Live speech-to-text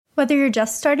Whether you're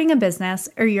just starting a business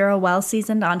or you're a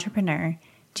well-seasoned entrepreneur,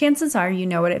 chances are you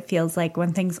know what it feels like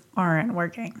when things aren't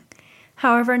working.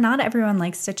 However, not everyone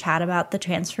likes to chat about the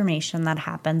transformation that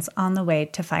happens on the way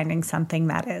to finding something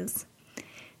that is.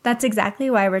 That's exactly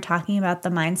why we're talking about the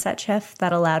mindset shift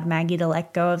that allowed Maggie to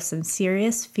let go of some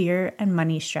serious fear and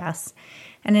money stress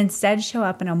and instead show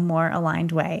up in a more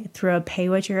aligned way through a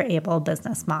pay-what-you're-able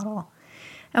business model.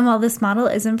 And while this model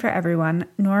isn't for everyone,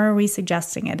 nor are we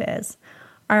suggesting it is,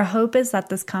 our hope is that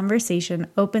this conversation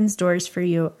opens doors for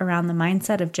you around the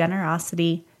mindset of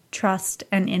generosity, trust,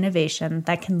 and innovation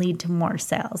that can lead to more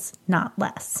sales, not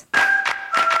less.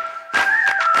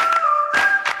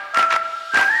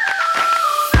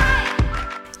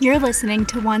 You're listening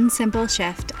to One Simple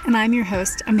Shift, and I'm your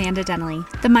host, Amanda Denley,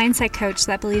 the mindset coach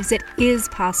that believes it is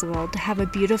possible to have a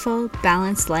beautiful,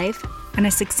 balanced life and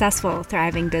a successful,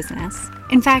 thriving business.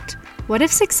 In fact, what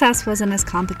if success wasn't as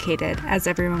complicated as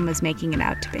everyone was making it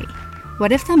out to be?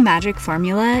 What if the magic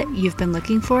formula you've been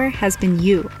looking for has been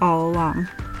you all along?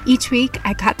 Each week,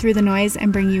 I cut through the noise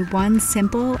and bring you one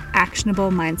simple, actionable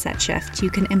mindset shift you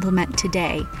can implement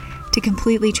today to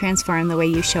completely transform the way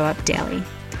you show up daily.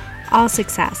 All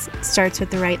success starts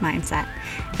with the right mindset,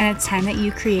 and it's time that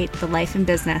you create the life and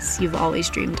business you've always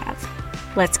dreamed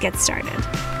of. Let's get started.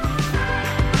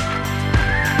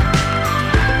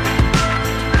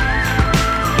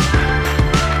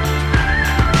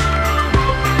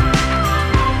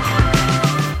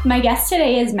 My guest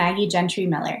today is Maggie Gentry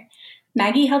Miller.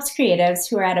 Maggie helps creatives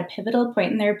who are at a pivotal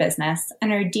point in their business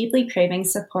and are deeply craving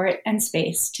support and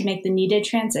space to make the needed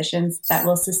transitions that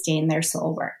will sustain their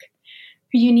soul work.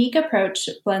 Her unique approach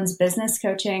blends business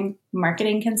coaching,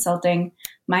 marketing consulting,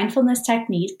 mindfulness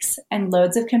techniques, and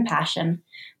loads of compassion,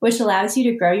 which allows you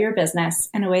to grow your business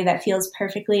in a way that feels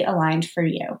perfectly aligned for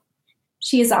you.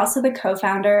 She is also the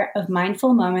co-founder of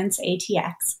Mindful Moments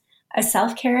ATX, a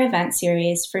self-care event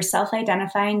series for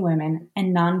self-identifying women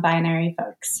and non-binary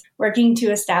folks working to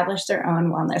establish their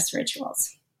own wellness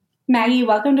rituals. Maggie,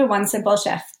 welcome to One Simple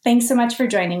Shift. Thanks so much for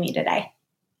joining me today.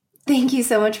 Thank you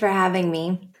so much for having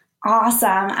me.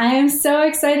 Awesome. I am so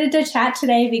excited to chat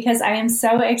today because I am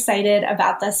so excited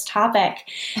about this topic.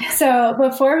 So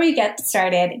before we get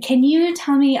started, can you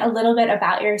tell me a little bit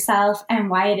about yourself and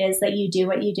why it is that you do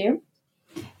what you do?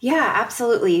 Yeah,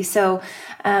 absolutely. So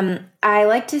I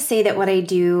like to say that what I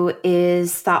do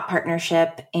is thought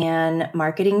partnership and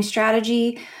marketing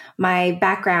strategy. My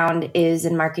background is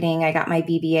in marketing. I got my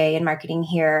BBA in marketing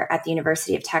here at the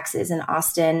University of Texas in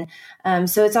Austin.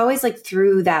 So it's always like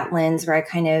through that lens where I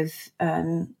kind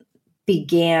of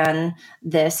began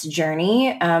this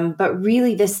journey. But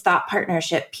really this thought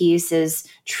partnership piece is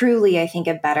truly, I think,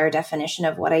 a better definition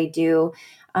of what I do.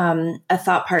 A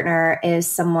thought partner is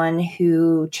someone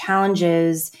who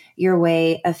challenges your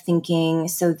way of thinking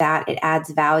so that it adds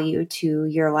value to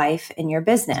your life and your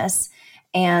business.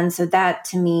 And so that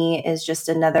to me is just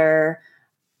another,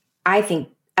 I think,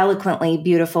 eloquently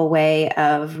beautiful way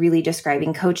of really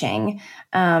describing coaching.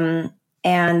 And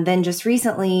then just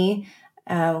recently,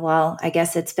 I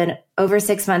guess it's been over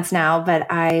 6 months now, but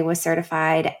I was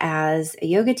certified as a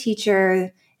yoga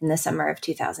teacher in the summer of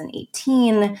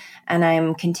 2018, and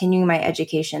I'm continuing my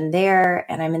education there,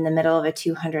 and I'm in the middle of a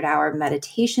 200-hour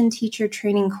meditation teacher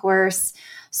training course.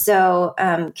 So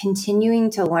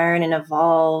continuing to learn and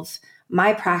evolve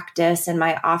my practice and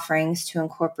my offerings to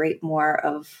incorporate more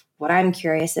of what I'm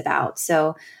curious about.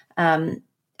 So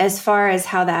as far as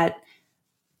how that,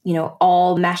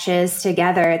 all meshes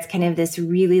together, it's kind of this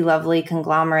really lovely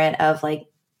conglomerate of like,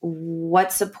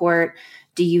 what support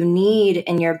do you need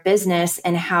in your business,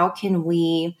 and how can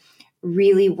we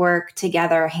really work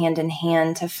together hand in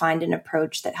hand to find an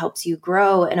approach that helps you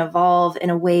grow and evolve in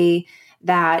a way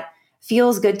that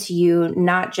feels good to you,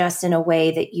 not just in a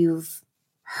way that you've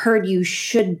heard you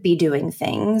should be doing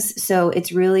things. So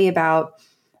it's really about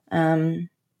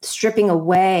stripping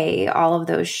away all of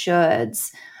those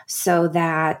shoulds so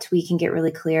that we can get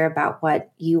really clear about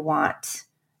what you want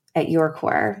at your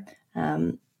core.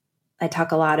 I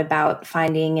talk a lot about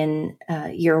finding in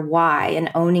your why and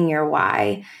owning your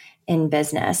why in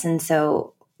business. And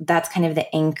so that's kind of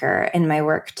the anchor in my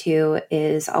work too,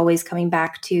 is always coming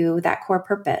back to that core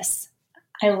purpose.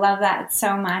 I love that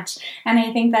so much. And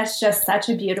I think that's just such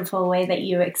a beautiful way that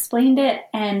you explained it,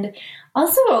 and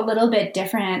also a little bit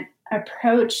different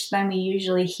approach than we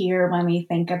usually hear when we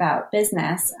think about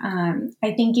business.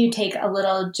 I think you take a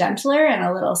little gentler and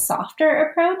a little softer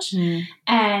approach.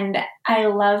 And I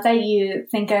love that you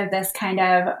think of this kind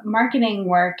of marketing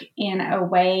work in a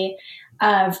way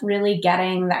of really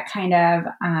getting that kind of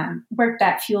work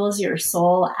that fuels your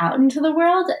soul out into the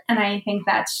world. And I think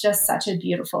that's just such a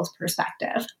beautiful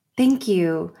perspective. Thank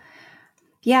you.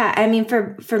 Yeah, I mean,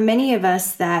 for many of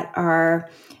us that are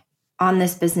on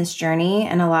this business journey,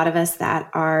 and a lot of us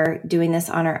that are doing this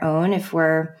on our own, if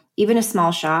we're even a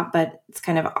small shop, but it's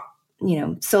kind of,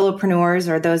 solopreneurs,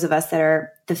 or those of us that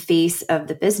are the face of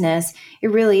the business,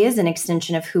 it really is an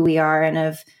extension of who we are and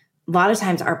of a lot of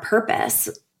times our purpose.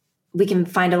 We can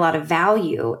find a lot of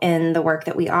value in the work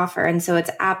that we offer. And so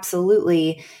it's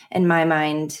absolutely, in my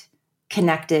mind,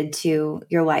 connected to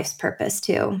your life's purpose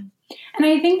too. And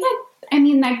I think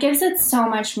that gives it so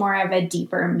much more of a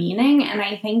deeper meaning.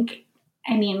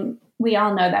 And we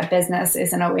all know that business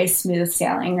isn't always smooth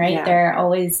sailing, right? Yeah. There are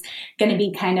always going to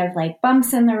be kind of like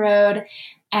bumps in the road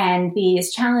and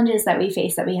these challenges that we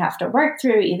face that we have to work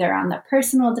through, either on the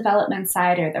personal development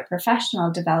side or the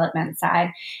professional development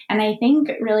side. And I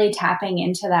think really tapping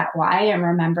into that why and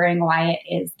remembering why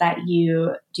it is that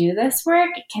you do this work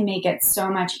can make it so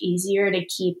much easier to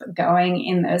keep going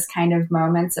in those kind of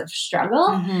moments of struggle.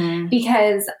 Mm-hmm.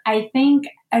 Because I think,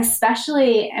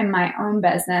 especially in my own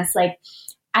business, like,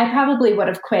 I probably would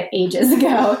have quit ages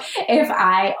ago if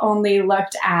I only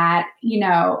looked at,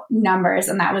 numbers,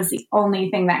 and that was the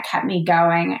only thing that kept me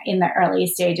going in the early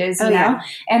stages, you know? Yeah.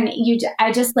 And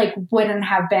I just I wouldn't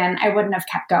have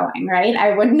kept going, right?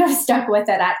 I wouldn't have stuck with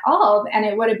it at all. And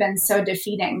it would have been so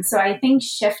defeating. So I think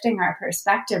shifting our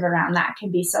perspective around that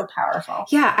can be so powerful.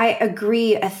 Yeah, I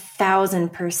agree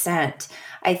 1,000%.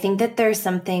 I think that there's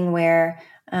something where,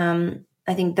 I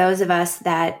think those of us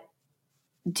that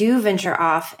do venture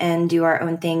off and do our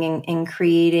own thing in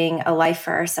creating a life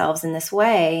for ourselves in this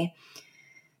way,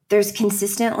 there's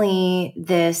consistently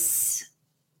this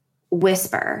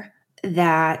whisper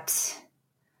that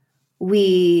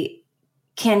we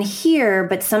can hear,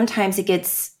 but sometimes it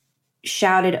gets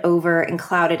shouted over and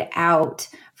clouded out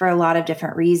for a lot of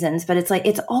different reasons, but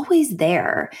it's always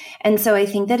there. And so I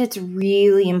think that it's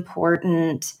really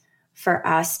important for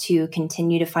us to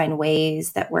continue to find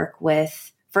ways that work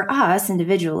for us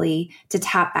individually, to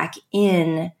tap back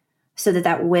in so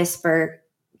that whisper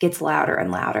gets louder and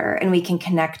louder and we can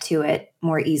connect to it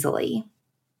more easily.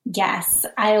 Yes,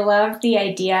 I love the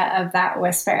idea of that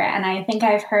whisper. And I think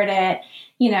I've heard it,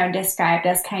 described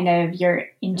as kind of your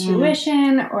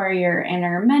intuition or your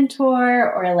inner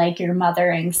mentor or like your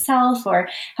mothering self, or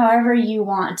however you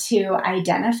want to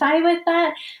identify with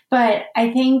that. But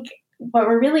I think what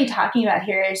we're really talking about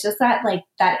here is just that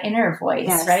inner voice,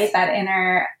 yes, right? That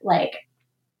inner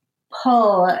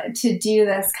pull to do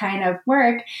this kind of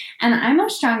work. And I'm a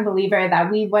strong believer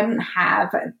that we wouldn't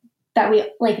have that.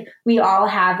 We all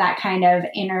have that kind of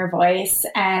inner voice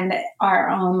and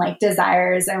our own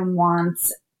desires and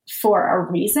wants for a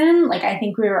reason. I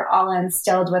think we were all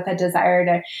instilled with a desire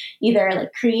to either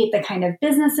create the kind of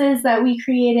businesses that we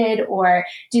created or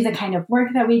do the kind of work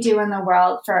that we do in the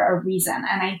world for a reason.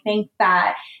 And I think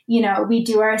that, we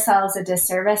do ourselves a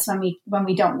disservice when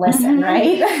we don't listen, mm-hmm.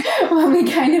 right? When we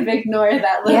kind of ignore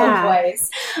that little voice.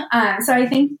 So I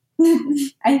think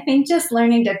just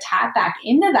learning to tap back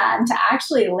into that and to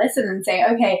actually listen and say,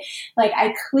 okay,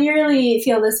 I clearly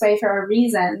feel this way for a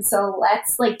reason. So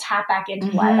let's tap back into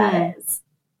mm-hmm. what that is.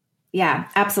 Yeah,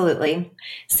 absolutely.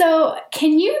 So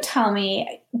can you tell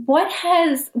me what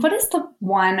is the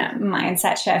one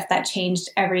mindset shift that changed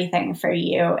everything for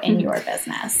you in your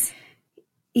business?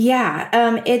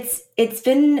 Yeah, it's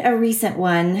been a recent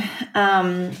one,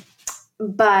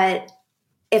 but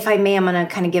if I may, I'm going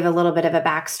to kind of give a little bit of a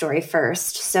backstory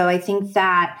first. So I think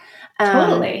that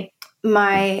totally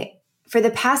for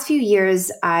the past few years,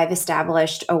 I've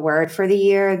established a word for the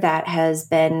year that has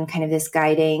been kind of this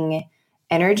guiding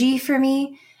energy for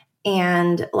me.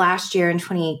 And last year in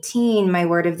 2018, my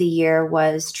word of the year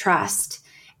was trust.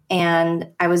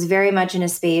 And I was very much in a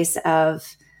space of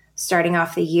starting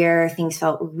off the year. Things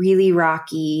felt really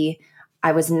rocky.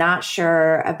 I was not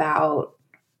sure about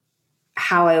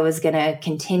how I was going to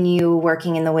continue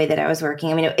working in the way that I was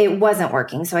working. I mean, it wasn't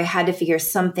working. So I had to figure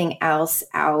something else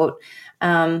out.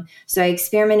 So I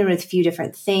experimented with a few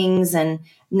different things and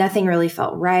nothing really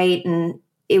felt right. And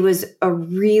it was a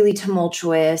really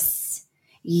tumultuous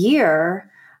year.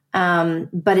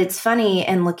 But it's funny,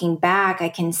 and looking back, I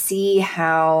can see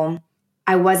how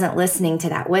I wasn't listening to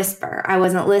that whisper. I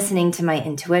wasn't listening to my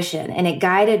intuition, and it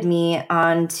guided me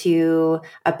onto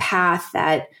a path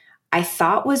that I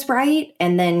thought was right.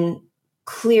 And then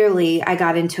clearly I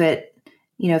got into it,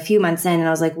 a few months in, and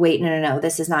I was like, wait, no,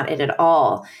 this is not it at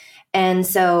all. And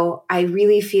so I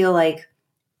really feel like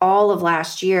all of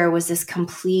last year was this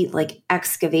complete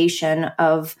excavation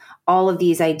of all of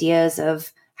these ideas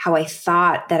of how I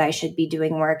thought that I should be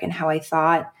doing work and how I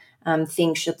thought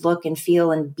things should look and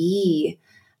feel and be.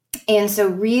 And so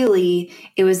really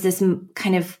it was this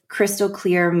kind of crystal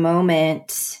clear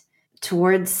moment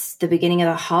towards the beginning of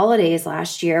the holidays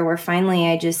last year where finally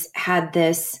I just had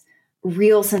this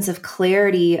real sense of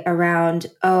clarity around,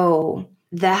 oh,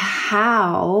 the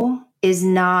how is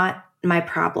not my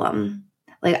problem.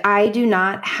 Like, I do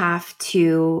not have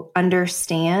to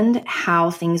understand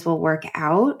how things will work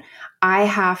out. I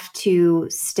have to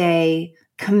stay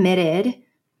committed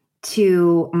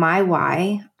to my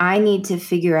why. I need to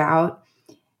figure out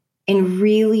and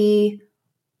really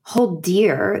hold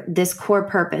dear this core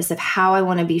purpose of how I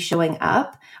want to be showing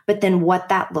up. But then what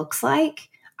that looks like,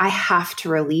 I have to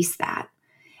release that.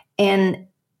 And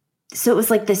so it was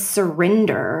like this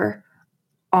surrender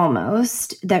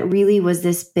almost that really was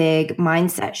this big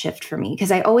mindset shift for me.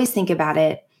 Because I always think about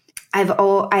it. I've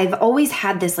always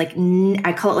had this, like,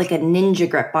 I call it like a ninja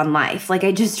grip on life. Like,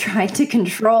 I just tried to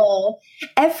control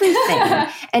everything.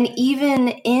 And even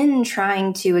in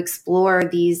trying to explore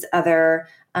these other,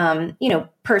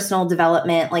 personal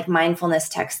development, like mindfulness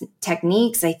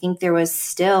techniques, I think there was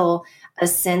still a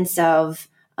sense of,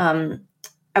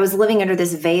 I was living under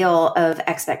this veil of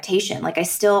expectation. Like, I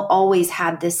still always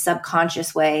had this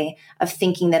subconscious way of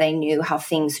thinking that I knew how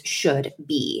things should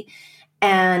be.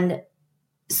 And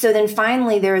so then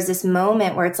finally there was this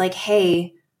moment where it's like,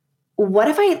 hey, what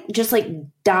if I just like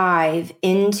dive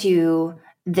into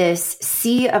this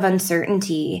sea of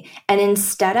uncertainty, and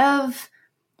instead of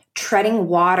treading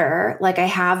water like I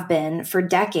have been for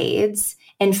decades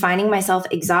and finding myself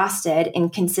exhausted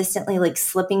and consistently like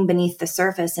slipping beneath the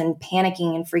surface and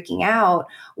panicking and freaking out,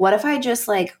 what if I just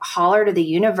like holler to the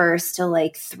universe to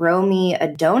like throw me a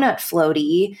donut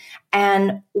floaty,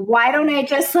 and why don't I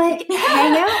just like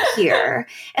hang out here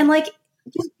and like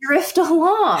just drift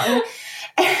along?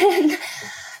 And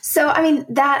so, I mean,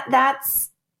 that's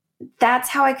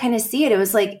how I kind of see it. It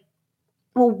was like,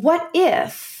 well, what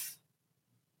if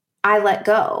I let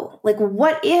go? Like,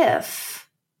 what if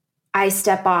I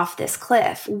step off this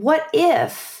cliff? What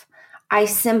if I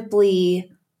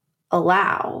simply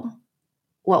allow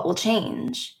what will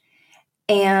change?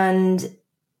 And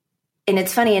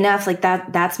it's funny enough, like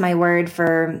that's my word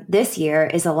for this year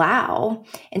is allow.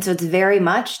 And so it's very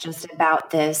much just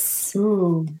about this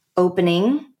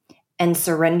opening and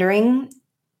surrendering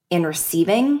and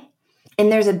receiving.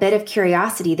 And there's a bit of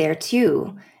curiosity there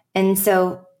too. And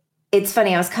so it's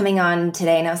funny, I was coming on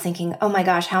today and I was thinking, oh my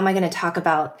gosh, how am I going to talk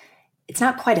about, it's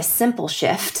not quite a simple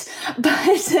shift,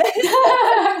 but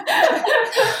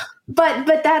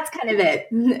but that's kind of it.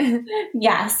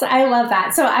 Yes, I love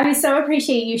that. So I so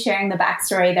appreciate you sharing the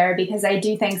backstory there, because I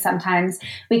do think sometimes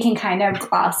we can kind of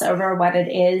gloss over what it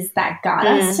is that got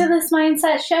us to this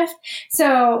mindset shift.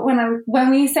 So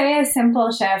when we say a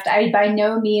simple shift, I by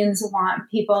no means want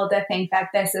people to think that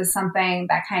this is something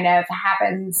that kind of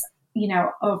happens,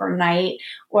 overnight,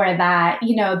 or that,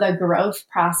 the growth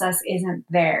process isn't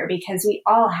there, because we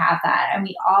all have that. And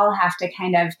we all have to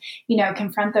kind of,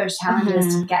 confront those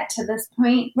challenges to get to this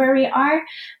point where we are.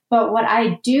 But what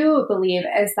I do believe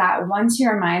is that once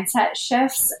your mindset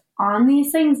shifts on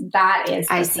these things, that is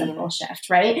the simple shift,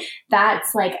 right?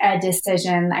 That's like a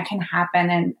decision that can happen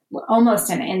in almost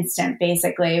an instant,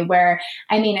 basically, where,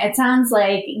 I mean, it sounds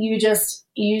like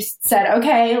you said,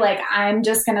 okay, like, I'm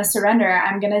just going to surrender.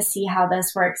 I'm going to see how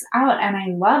this works out. And I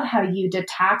love how you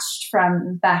detached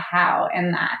from the how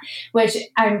in that, which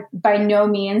I by no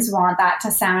means want that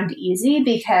to sound easy,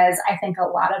 because I think a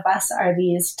lot of us are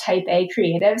these type A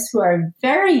creatives who are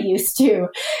very used to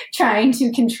trying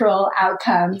to control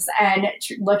outcomes and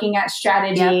looking at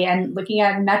strategy and looking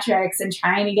at metrics and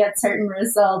trying to get certain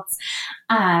results.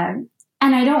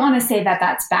 And I don't want to say that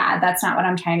that's bad. That's not what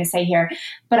I'm trying to say here.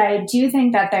 But I do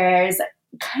think that there's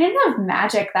kind of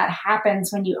magic that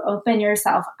happens when you open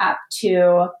yourself up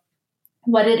to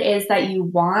what it is that you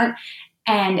want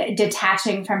and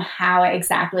detaching from how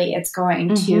exactly it's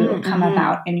going to come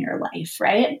about in your life,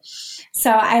 right? So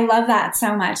I love that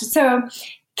so much. So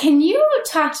can you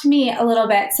talk to me a little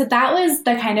bit? So that was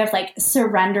the kind of like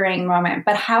surrendering moment,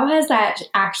 but how has that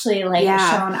actually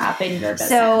shown up in your business?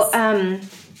 So,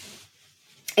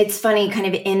 it's funny, kind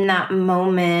of in that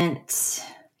moment,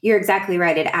 you're exactly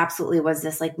right. It absolutely was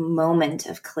this like moment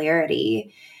of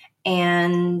clarity.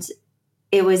 And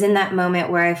it was in that moment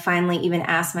where I finally even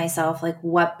asked myself, like,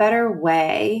 what better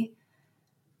way?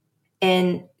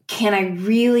 And can I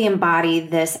really embody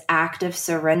this act of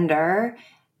surrender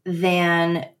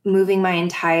than moving my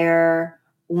entire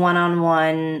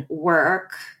one-on-one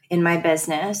work in my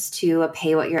business to a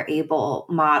pay what you're able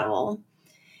model?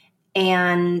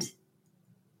 And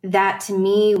that to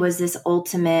me was this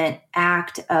ultimate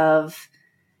act of,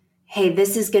 hey,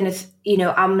 this is going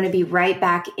to, I'm going to be right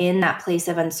back in that place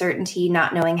of uncertainty,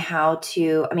 not knowing how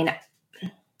to,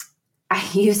 I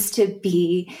used to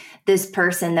be this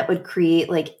person that would create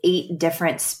like 8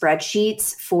 different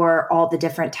spreadsheets for all the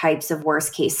different types of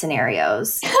worst case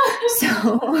scenarios.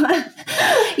 So,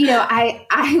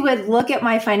 I would look at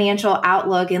my financial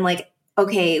outlook and like,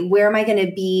 okay, where am I going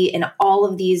to be in all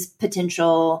of these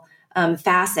potential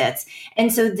facets?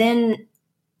 And so then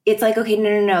it's like, okay,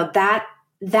 no,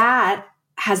 that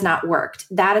has not worked.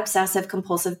 That obsessive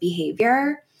compulsive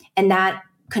behavior and that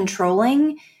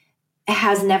controlling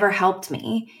has never helped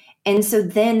me. And so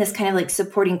then this kind of like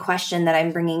supporting question that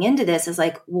I'm bringing into this is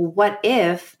like, well, what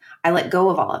if I let go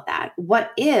of all of that?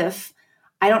 What if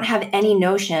I don't have any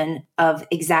notion of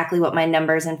exactly what my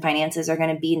numbers and finances are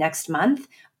going to be next month?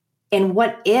 And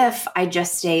what if I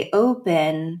just stay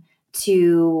open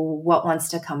to what wants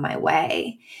to come my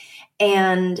way?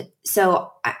 And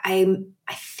so I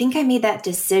think I made that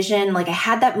decision. Like I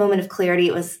had that moment of clarity.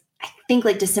 It was, I think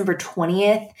like December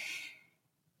 20th.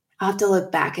 I'll have to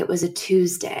look back. It was a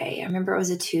Tuesday. I remember it was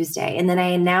a Tuesday. And then I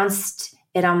announced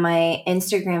it on my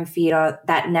Instagram feed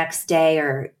that next day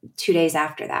or 2 days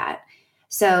after that.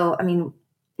 So, and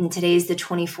today's the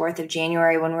 24th of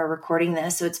January when we're recording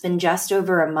this. So it's been just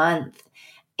over a month.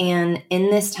 And in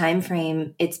this time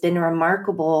frame, it's been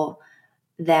remarkable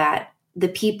that the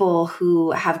people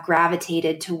who have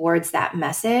gravitated towards that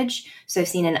message. So I've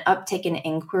seen an uptick in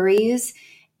inquiries.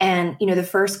 And, the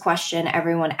first question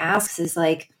everyone asks is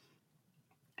like,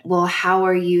 well, how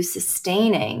are you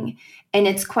sustaining? And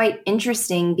it's quite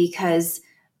interesting because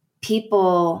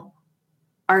people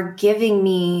are giving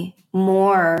me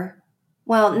more.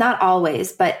 Well, not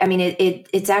always, but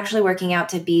it's actually working out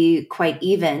to be quite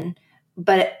even.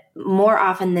 But more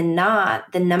often than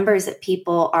not, the numbers that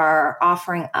people are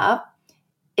offering up,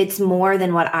 it's more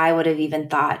than what I would have even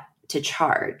thought to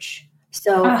charge.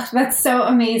 So that's so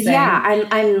amazing. Yeah,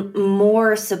 I'm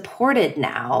more supported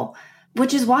now,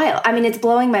 which is wild. It's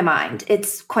blowing my mind.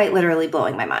 It's quite literally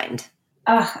blowing my mind.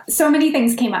 So many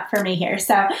things came up for me here.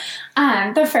 So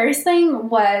the first thing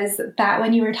was that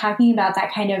when you were talking about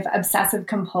that kind of obsessive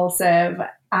compulsive,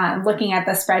 looking at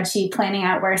the spreadsheet, planning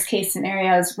out worst case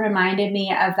scenarios, reminded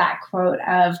me of that quote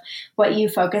of what you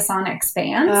focus on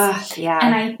expands. Yeah.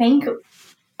 And I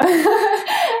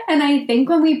think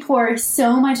when we pour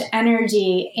so much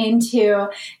energy into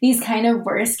these kind of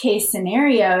worst case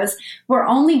scenarios, we're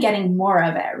only getting more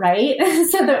of it, right?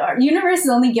 So the universe is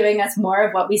only giving us more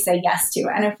of what we say yes to.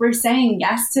 And if we're saying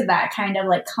yes to that kind of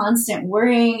like constant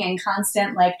worrying and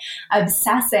constant like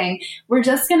obsessing,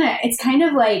 it's kind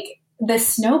of like the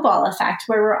snowball effect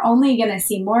where we're only going to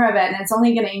see more of it, and it's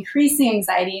only going to increase the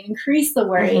anxiety and increase the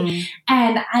worry. Mm-hmm.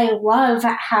 And I love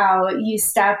how you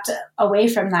stepped away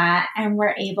from that and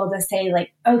were able to say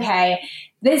like, okay,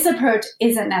 this approach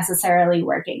isn't necessarily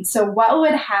working. So what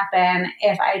would happen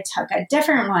if I took a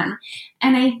different one?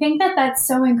 And I think that that's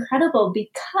so incredible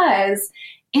because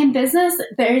in business,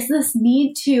 there's this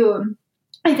need to,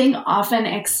 I think, often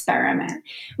experiment.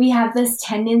 We have this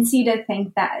tendency to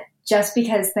think that just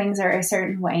because things are a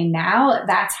certain way now,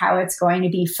 that's how it's going to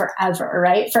be forever,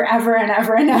 right? Forever and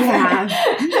ever and ever.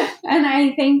 Yeah. And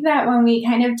I think that when we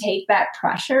kind of take that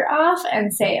pressure off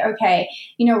and say, okay,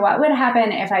 what would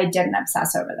happen if I didn't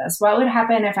obsess over this? What would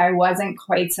happen if I wasn't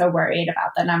quite so worried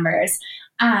about the numbers?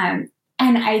 And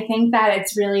I think that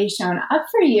it's really shown up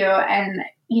for you and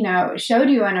showed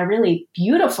you in a really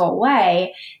beautiful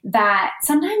way that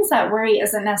sometimes that worry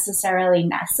isn't necessarily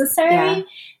necessary. Yeah.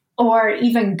 Or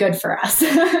even good for us.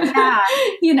 Yeah.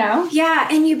 Yeah.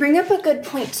 And you bring up a good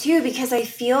point too, because I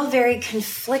feel very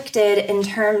conflicted in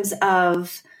terms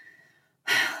of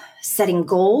setting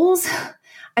goals.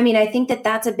 I think that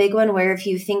that's a big one where if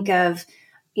you think of,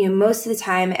 most of the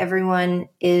time everyone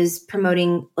is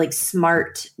promoting like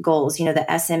SMART goals, the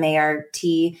SMART,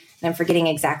 and I'm forgetting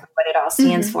exactly what it all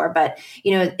stands for, but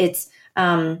it's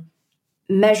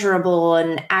measurable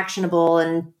and actionable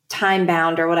and time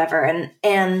bound or whatever.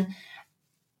 And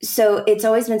so it's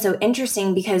always been so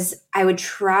interesting because I would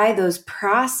try those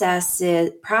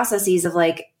processes of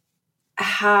like,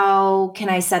 how can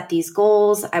I set these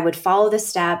goals? I would follow the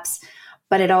steps,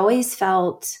 but it always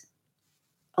felt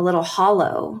a little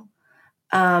hollow.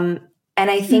 And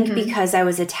I think because I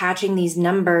was attaching these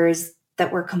numbers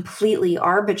that were completely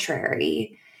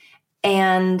arbitrary.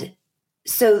 And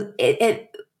so it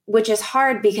which is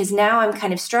hard because now I'm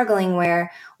kind of struggling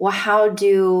where, well, how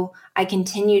do I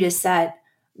continue to set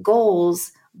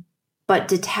goals, but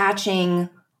detaching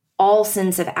all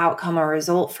sense of outcome or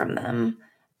result from them,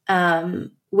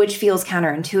 which feels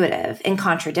counterintuitive and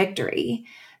contradictory.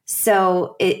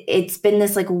 So it's been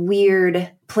this like weird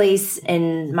place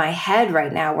in my head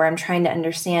right now where I'm trying to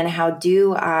understand, how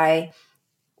do I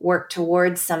work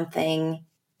towards something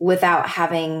without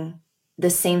having the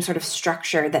same sort of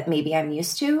structure that maybe I'm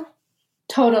used to?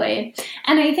 Totally.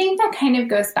 And I think that kind of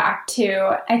goes back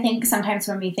to, I think sometimes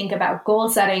when we think about goal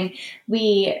setting,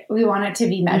 we want it to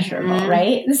be measurable, Mm-hmm.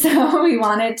 right? So we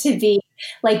want it to be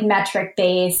like metric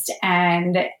based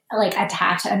and like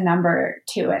attach a number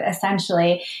to it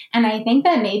essentially. And I think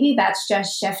that maybe that's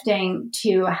just shifting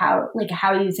to how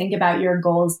you think about your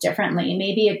goals differently.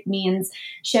 Maybe it means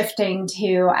shifting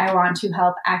to, I want to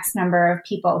help X number of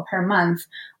people per month,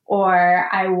 or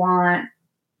I want,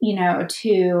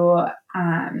 to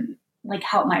like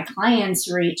help my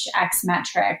clients reach X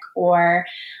metric, or,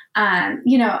 I'm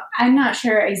not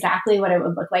sure exactly what it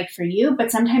would look like for you,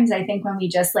 but sometimes I think when we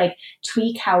just like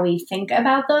tweak how we think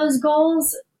about those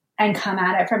goals and come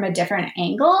at it from a different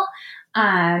angle,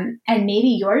 and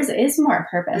maybe yours is more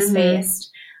purpose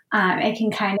based, it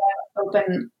can kind of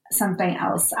open something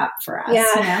else up for us.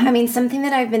 Yeah. I mean, something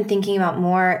that I've been thinking about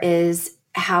more is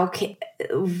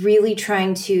really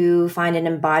trying to find an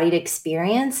embodied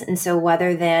experience. And so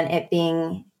whether than it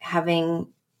being having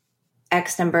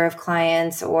X number of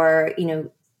clients or,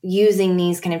 using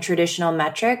these kind of traditional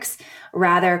metrics,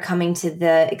 rather coming to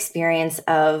the experience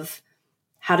of,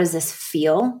 how does this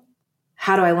feel?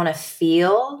 How do I want to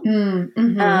feel?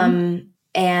 Mm-hmm.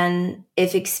 And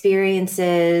if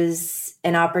experiences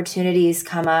and opportunities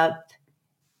come up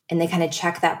and they kind of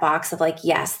check that box of like,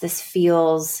 yes, this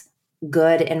feels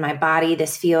good in my body,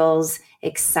 this feels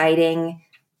exciting,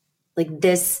 like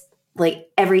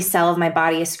every cell of my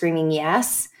body is screaming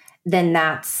yes, then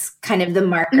that's kind of the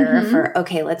marker for,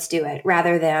 okay, let's do it,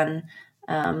 rather than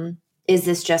is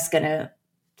this just going to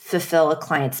fulfill a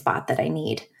client spot that I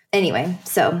need? Anyway,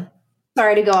 so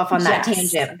sorry to go off on that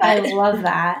tangent. But I love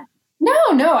that.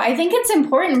 No, I think it's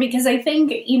important because I think,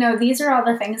 these are all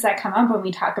the things that come up when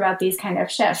we talk about these kind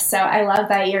of shifts. So I love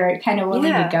that you're kind of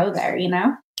willing to go there,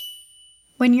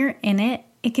 When you're in it,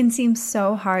 it can seem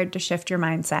so hard to shift your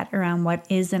mindset around what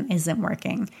is and isn't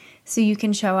working so you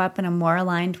can show up in a more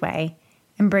aligned way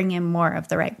and bring in more of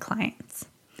the right clients.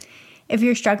 If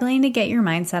you're struggling to get your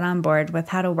mindset on board with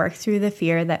how to work through the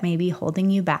fear that may be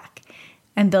holding you back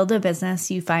and build a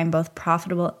business you find both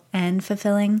profitable and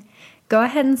fulfilling, go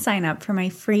ahead and sign up for my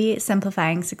free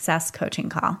Simplifying Success coaching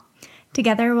call.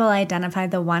 Together, we'll identify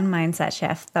the one mindset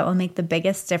shift that will make the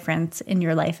biggest difference in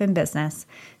your life and business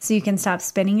so you can stop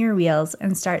spinning your wheels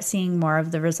and start seeing more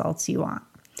of the results you want.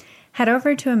 Head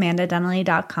over to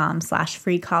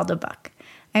amandadonnelly.com/free call to book.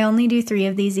 I only do 3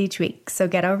 of these each week, so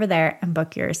get over there and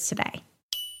book yours today.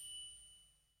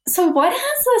 So what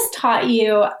has this taught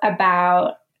you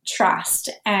about trust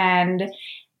and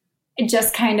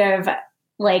just kind of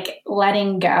like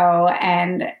letting go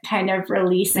and kind of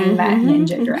releasing that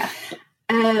ninja drift?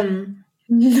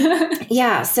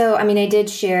 Yeah. So, I mean, I did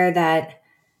share that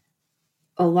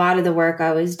a lot of the work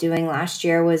I was doing last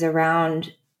year was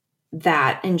around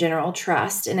that in general,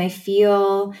 trust. And I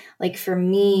feel like for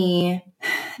me,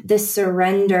 the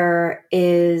surrender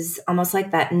is almost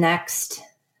like that next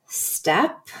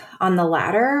step on the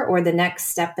ladder, or the next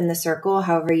step in the circle,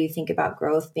 however you think about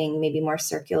growth being maybe more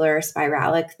circular,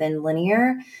 spiralic than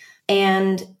linear.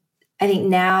 And I think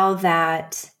now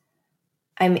that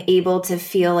I'm able to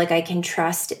feel like I can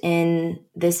trust in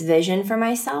this vision for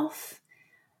myself,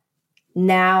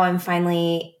 now I'm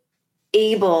finally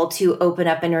able to open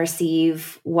up and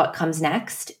receive what comes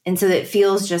next. And so it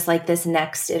feels just like this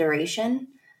next iteration.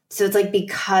 So it's like,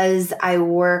 because I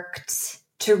worked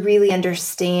to really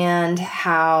understand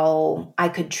how I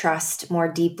could trust more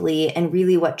deeply and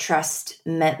really what trust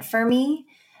meant for me,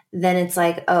 then it's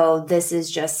like, oh, this is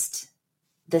just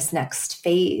this next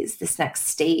phase, this next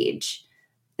stage.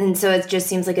 And so it just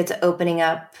seems like it's opening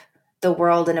up the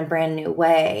world in a brand new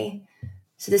way.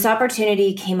 So this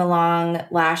opportunity came along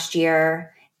last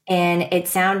year, and it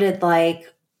sounded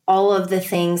like all of the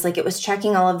things, like it was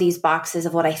checking all of these boxes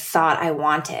of what I thought I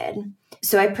wanted.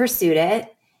 So I pursued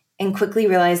it and quickly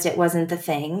realized it wasn't the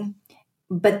thing.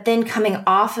 But then coming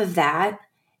off of that,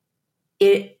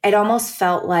 it almost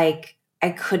felt like I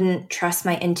couldn't trust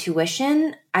my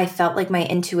intuition. I felt like my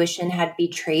intuition had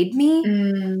betrayed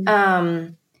me.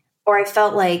 Or I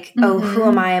felt like, oh, who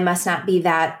am I? I must not be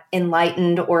that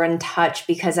enlightened or in touch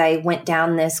because I went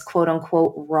down this quote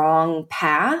unquote wrong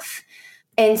path.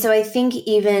 And so I think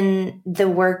even the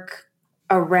work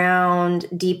around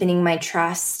deepening my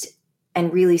trust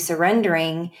and really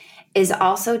surrendering is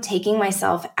also taking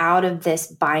myself out of this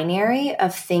binary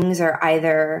of things are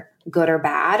either good or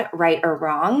bad, right or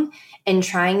wrong, and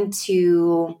trying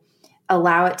to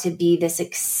allow it to be this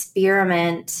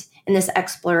experiment and this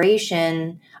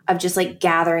exploration of just like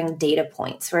gathering data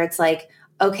points where it's like,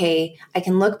 okay, I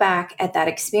can look back at that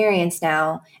experience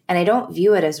now and I don't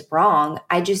view it as wrong.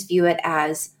 I just view it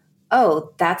as,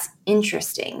 oh, that's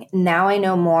interesting. Now I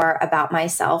know more about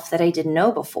myself that I didn't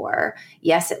know before.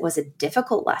 Yes, it was a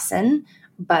difficult lesson,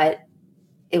 but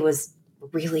it was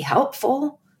really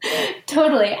helpful.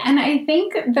 Totally. And I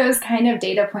think those kind of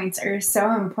data points are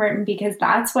so important because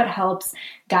that's what helps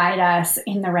guide us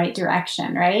in the right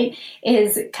direction, right?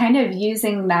 Is kind of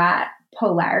using that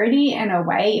polarity in a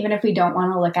way, even if we don't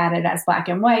want to look at it as black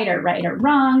and white or right or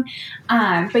wrong,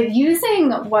 but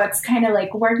using what's kind of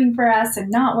like working for us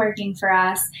and not working for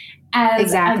us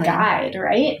as a guide,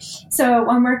 right? So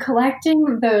when we're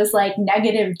collecting those like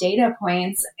negative data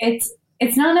points,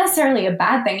 it's not necessarily a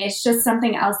bad thing. It's just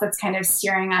something else that's kind of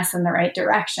steering us in the right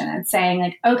direction and saying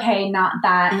like, okay, not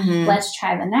that, let's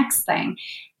try the next thing.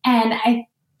 And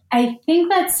I think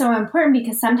that's so important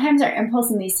because sometimes our impulse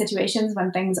in these situations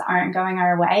when things aren't going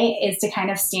our way is to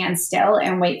kind of stand still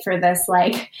and wait for this,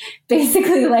 like,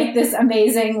 basically like this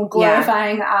amazing,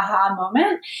 glorifying aha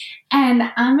moment. And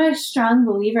I'm a strong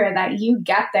believer that you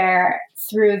get there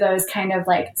through those kind of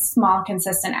like small,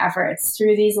 consistent efforts,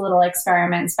 through these little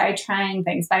experiments, by trying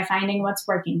things, by finding what's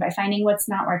working, by finding what's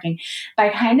not working, by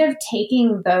kind of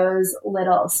taking those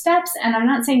little steps. And I'm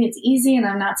not saying it's easy and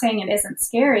I'm not saying it isn't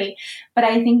scary, but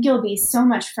I think you'll be so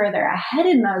much further ahead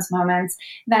in those moments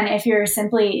than if you're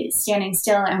simply standing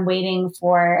still and waiting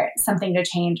for something to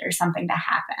change or something to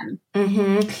happen.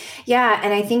 Yeah.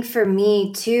 And I think for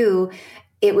me too,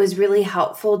 it was really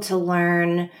helpful to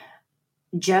learn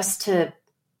just to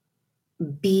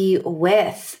be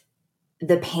with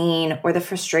the pain or the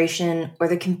frustration or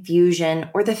the confusion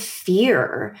or the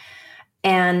fear,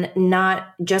 and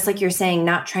not, just like you're saying,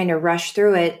 not trying to rush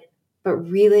through it, but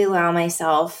really allow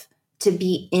myself to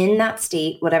be in that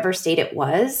state, whatever state it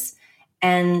was,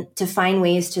 and to find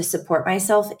ways to support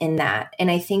myself in that. And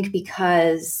I think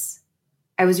because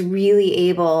I was really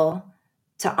able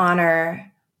to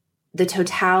honor the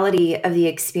totality of the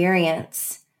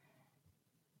experience,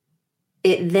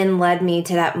 it then led me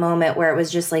to that moment where it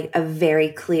was just like a very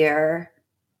clear,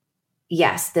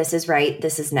 yes, this is right,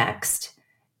 this is next.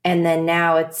 And then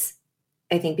now it's,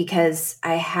 I think because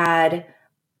I had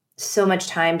so much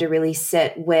time to really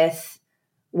sit with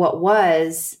what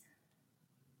was,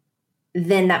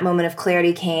 then that moment of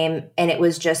clarity came and it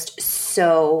was just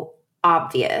so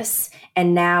obvious.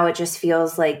 And now it just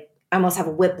feels like I almost have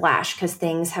a whiplash because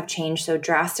things have changed so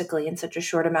drastically in such a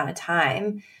short amount of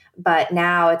time. But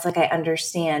now it's like I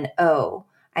understand, oh,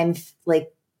 I'm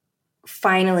like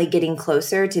finally getting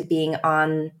closer to being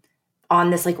on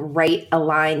this like right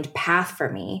aligned path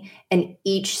for me. And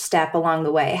each step along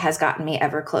the way has gotten me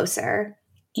ever closer.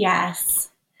 Yes.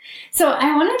 So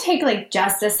I want to take like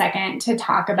just a second to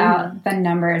talk about the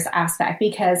numbers aspect,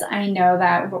 because I know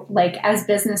that like as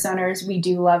business owners, we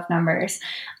do love numbers.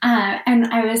 And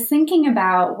I was thinking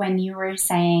about when you were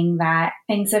saying that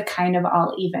things have kind of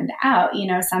all evened out. You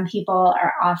know, some people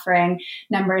are offering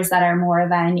numbers that are more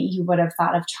than you would have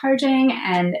thought of charging.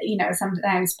 And, you know,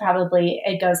 sometimes probably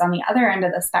it goes on the other end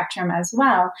of the spectrum as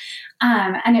well.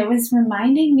 And it was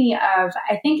reminding me of,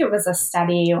 I think it was a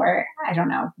study, or I don't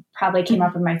know, probably came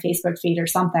up in my Facebook feed or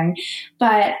something.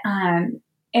 But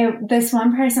this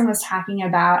one person was talking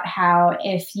about how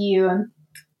if you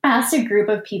asked a group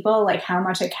of people like how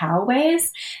much a cow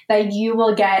weighs, that you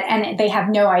will get, and they have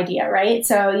no idea, right?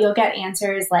 So you'll get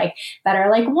answers like that are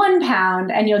like 1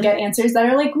 pound, and you'll get answers that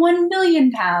are like 1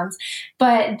 million pounds.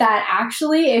 But that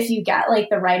actually, if you get like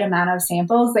the right amount of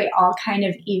samples, they all kind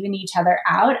of even each other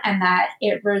out, and that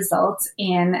it results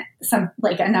in some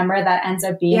like a number that ends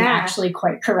up being actually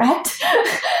quite correct.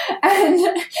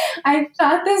 And I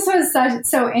thought this was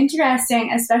so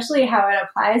interesting, especially how it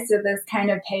applies to this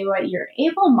kind of pay what you're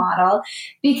able model,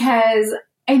 because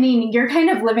I mean, you're kind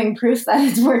of living proof that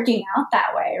it's working out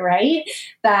that way, right?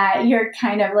 That you're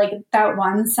kind of like that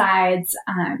one side's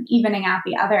evening out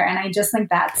the other. And I just think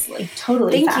that's like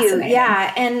totally fascinating. Thank you.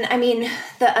 Yeah. And I mean,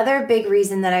 the other big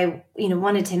reason that I,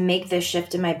 wanted to make this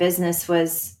shift in my business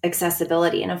was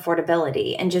accessibility and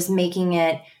affordability, and just making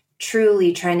it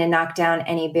truly trying to knock down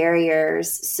any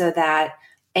barriers so that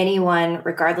anyone,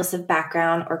 regardless of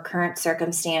background or current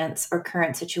circumstance or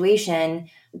current situation,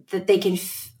 that they can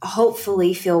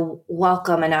hopefully feel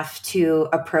welcome enough to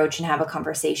approach and have a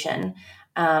conversation.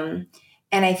 And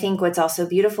I think what's also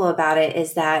beautiful about it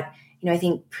is that, I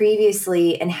think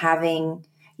previously in having,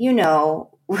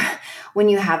 when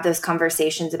you have those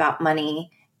conversations about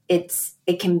money,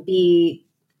 it can be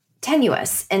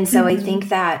tenuous. And so I think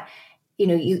that,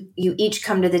 you each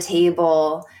come to the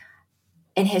table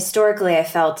And historically, I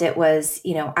felt it was,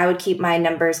 I would keep my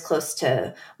numbers close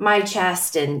to my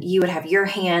chest and you would have your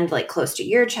hand like close to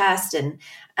your chest. And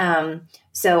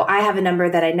so I have a number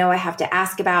that I know I have to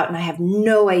ask about, and I have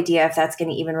no idea if that's going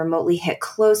to even remotely hit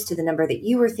close to the number that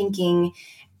you were thinking.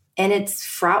 And it's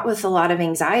fraught with a lot of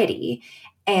anxiety.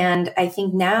 And I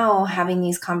think now having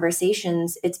these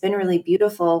conversations, it's been really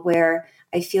beautiful where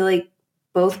I feel like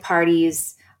both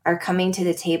parties are coming to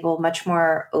the table much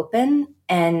more open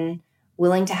and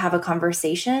willing to have a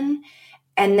conversation.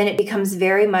 And then it becomes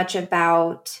very much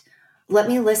about, let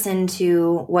me listen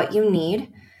to what you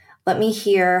need. Let me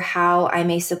hear how I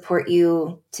may support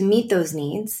you to meet those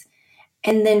needs.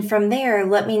 And then from there,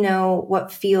 let me know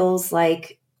what feels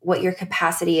like what your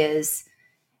capacity is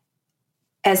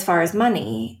as far as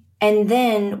money. And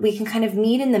then we can kind of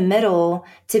meet in the middle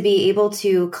to be able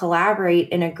to collaborate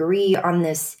and agree on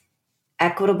this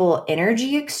equitable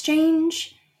energy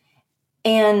exchange.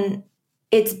 And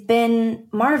it's been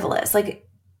marvelous. And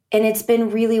it's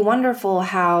been really wonderful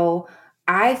how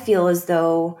I feel as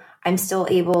though I'm still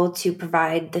able to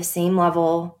provide the same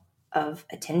level of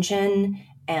attention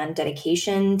and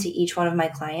dedication to each one of my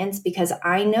clients, because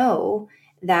I know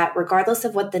that regardless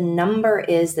of what the number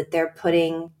is that they're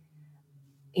putting,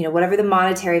 whatever the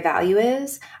monetary value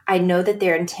is, I know that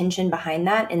their intention behind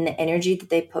that and the energy that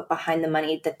they put behind the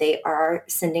money that they are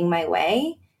sending my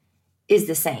way is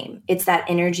the same. It's that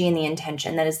energy and the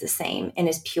intention that is the same and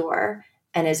is pure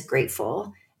and is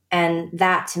grateful. And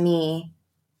that to me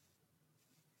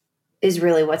is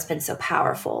really what's been so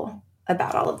powerful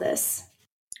about all of this.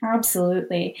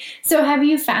 Absolutely. So have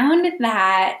you found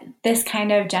that this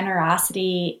kind of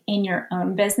generosity in your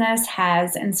own business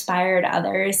has inspired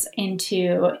others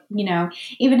into,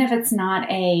 even if it's not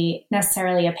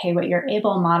necessarily a pay what you're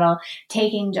able model,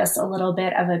 taking just a little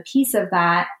bit of a piece of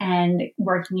that and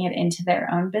working it into their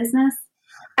own business?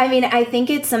 I mean, I think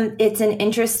it's an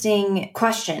interesting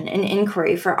question, an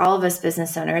inquiry for all of us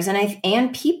business owners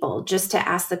and people, just to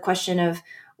ask the question of,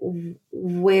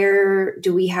 where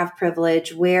do we have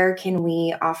privilege? Where can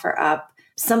we offer up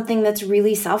something that's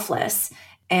really selfless?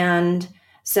 And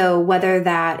so whether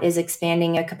that is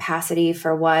expanding a capacity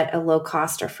for what a low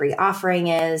cost or free offering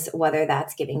is, whether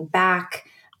that's giving back,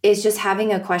 is just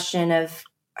having a question of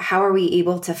how are we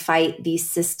able to fight these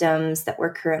systems that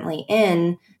we're currently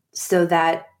in so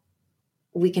that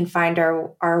we can find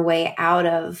our way out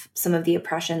of some of the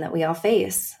oppression that we all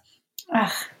face.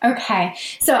 Okay.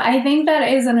 So I think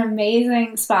that is an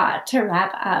amazing spot to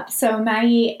wrap up. So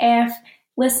Maggie, if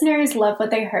listeners love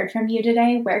what they heard from you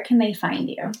today, where can they find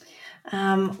you?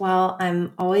 Well,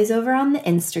 I'm always over on the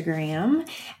Instagram,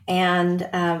 and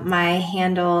my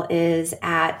handle is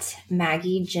at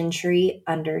MaggieGentry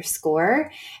 _.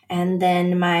 And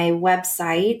then my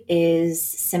website is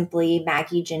simply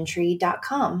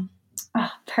MaggieGentry.com. Oh,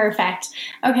 perfect.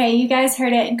 Okay, you guys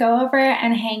heard it. Go over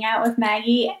and hang out with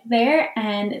Maggie there.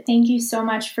 And thank you so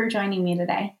much for joining me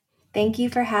today. Thank you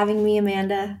for having me,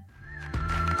 Amanda.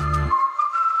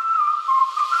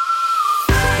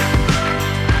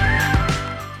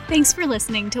 Thanks for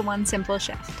listening to One Simple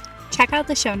Shift. Check out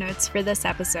the show notes for this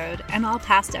episode and all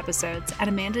past episodes at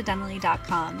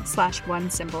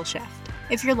amandadenley.com/onesimpleshift.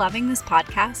 If you're loving this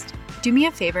podcast, do me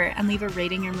a favor and leave a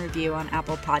rating and review on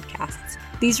Apple Podcasts.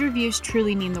 These reviews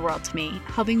truly mean the world to me,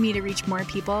 helping me to reach more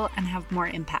people and have more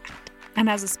impact. And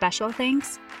as a special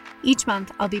thanks, each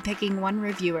month I'll be picking one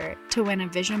reviewer to win a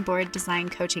vision board design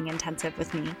coaching intensive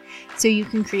with me, so you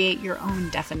can create your own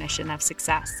definition of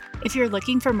success. If you're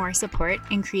looking for more support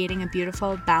in creating a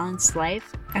beautiful, balanced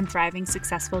life and thriving,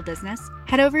 successful business,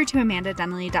 head over to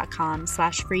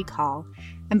amandadenley.com/free call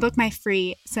and book my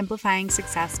free Simplifying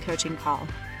Success coaching call,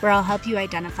 where I'll help you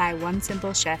identify one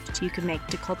simple shift you can make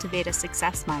to cultivate a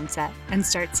success mindset and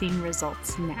start seeing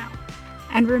results now.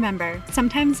 And remember,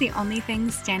 sometimes the only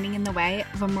thing standing in the way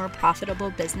of a more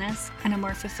profitable business and a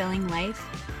more fulfilling life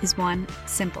is one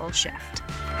simple shift.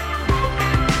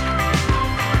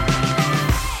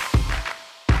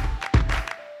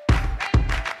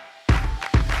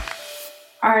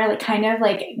 Our kind of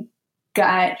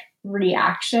gut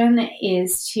reaction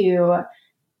is to,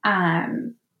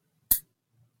 I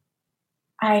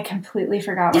completely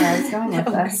forgot where I was going with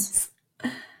this.